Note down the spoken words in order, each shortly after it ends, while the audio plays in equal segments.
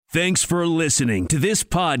Thanks for listening to this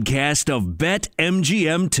podcast of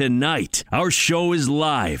BetMGM Tonight. Our show is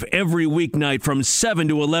live every weeknight from 7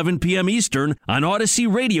 to 11 p.m. Eastern on Odyssey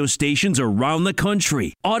radio stations around the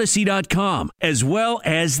country, Odyssey.com, as well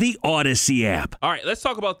as the Odyssey app. All right, let's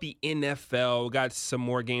talk about the NFL. We got some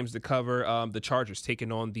more games to cover. The Chargers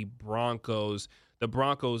taking on the Broncos. The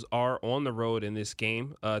Broncos are on the road in this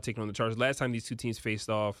game, taking on the Chargers. Last time these two teams faced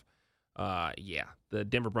off, the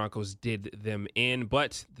Denver Broncos did them in.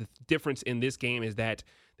 But the difference in this game is that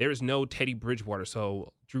there is no Teddy Bridgewater.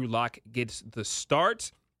 So Drew Lock gets the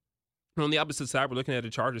start. And on the opposite side, we're looking at a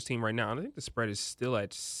Chargers team right now. And I think the spread is still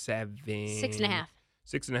at 6.5.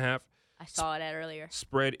 6.5. I saw it earlier.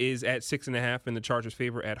 Spread is at 6.5 in the Chargers'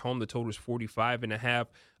 favor at home. The total is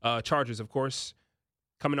 45.5. Chargers, of course,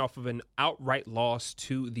 coming off of an outright loss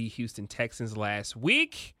to the Houston Texans last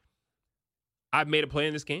week. I've made a play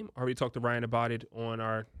in this game. I already talked to Ryan about it on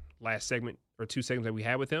our last segment or two segments that we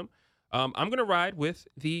had with him. I'm going to ride with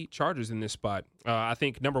the Chargers in this spot. I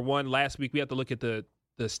think, number one, last week we have to look at the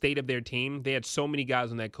state of their team. They had so many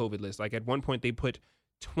guys on that COVID list. Like at one point they put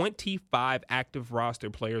 25 active roster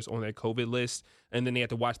players on their COVID list, and then they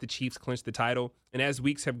had to watch the Chiefs clinch the title. And as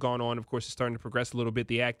weeks have gone on, of course, it's starting to progress a little bit.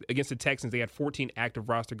 Against the Texans, they had 14 active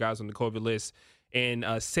roster guys on the COVID list. And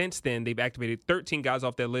since then, they've activated 13 guys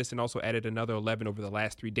off that list and also added another 11 over the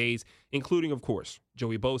last 3 days, including, of course,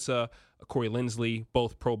 Joey Bosa, Corey Linsley,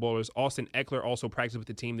 both Pro Bowlers. Austin Eckler also practiced with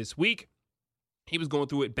the team this week. He was going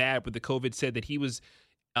through it bad with the COVID, said that he was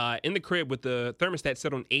in the crib with the thermostat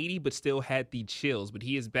set on 80, but still had the chills. But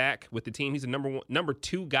he is back with the team. He's a number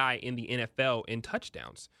two guy in the NFL in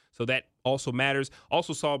touchdowns. So that also matters.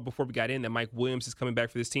 Also saw before we got in that Mike Williams is coming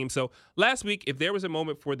back for this team. So last week, if there was a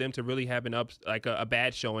moment for them to really have a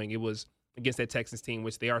bad showing, it was against that Texans team,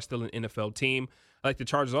 which they are still an NFL team. I like the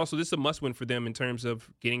Chargers also. This is a must-win for them in terms of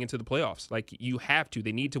getting into the playoffs. Like, you have to.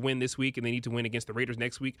 They need to win this week, and they need to win against the Raiders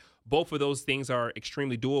next week. Both of those things are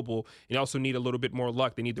extremely doable, and also need a little bit more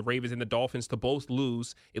luck. They need the Ravens and the Dolphins to both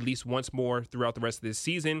lose at least once more throughout the rest of this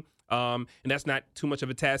season. And that's not too much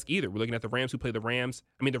of a task either. We're looking at the Ravens who play the Rams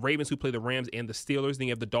and the Steelers. Then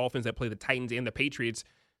you have the Dolphins that play the Titans and the Patriots.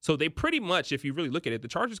 So they pretty much, if you really look at it, the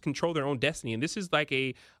Chargers control their own destiny. And this is like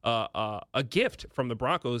a gift from the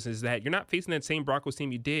Broncos, is that you're not facing that same Broncos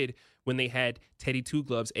team you did when they had Teddy Two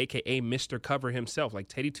Gloves, a.k.a. Mr. Cover himself. Like,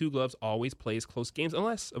 Teddy Two Gloves always plays close games,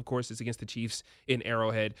 unless, of course, it's against the Chiefs in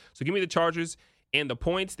Arrowhead. So give me the Chargers and the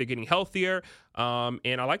points. They're getting healthier. And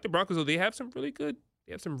I like the Broncos, though. They have some really good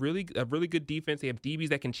good defense. They have DBs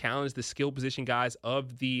that can challenge the skill position guys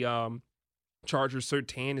of the Chargers.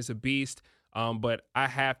 Surtain is a beast. But I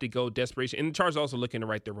have to go desperation. And the Chargers also looking to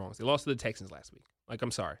right their wrongs. They lost to the Texans last week. Like,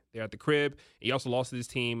 I'm sorry. They're at the crib. He also lost to this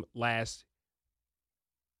team last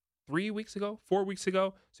 4 weeks ago.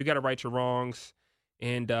 So you got to right your wrongs.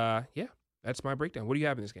 And, that's my breakdown. What do you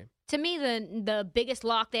have in this game? To me, the biggest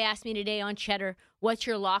lock they asked me today on Cheddar, what's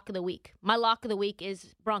your lock of the week? My lock of the week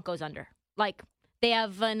is Broncos under. Like, they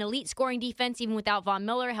have an elite scoring defense, even without Von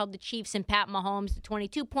Miller. Held the Chiefs and Pat Mahomes to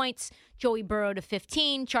 22 points, Joey Burrow to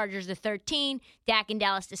 15, Chargers to 13, Dak and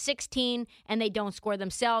Dallas to 16, and they don't score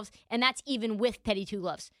themselves. And that's even with Teddy Two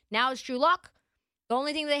Gloves. Now it's Drew Lock. The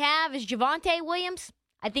only thing they have is Javonte Williams.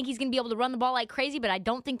 I think he's going to be able to run the ball like crazy, but I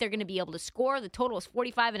don't think they're going to be able to score. The total is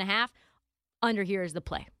 45.5. Under here is the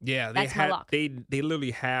play. Yeah, that's my lock. They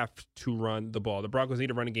literally have to run the ball. The Broncos need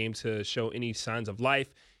to run a game to show any signs of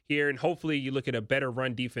life here, and hopefully you look at a better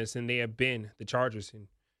run defense than they have been, the Chargers. And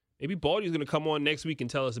maybe Baldy's going to come on next week and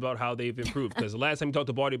tell us about how they've improved, because the last time we talked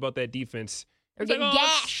to Baldy about that defense, they're getting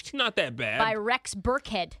gashed. It's not that bad. By Rex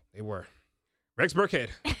Burkhead. They were. Rex Burkhead.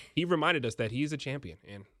 He reminded us that he's a champion,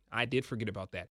 and I did forget about that.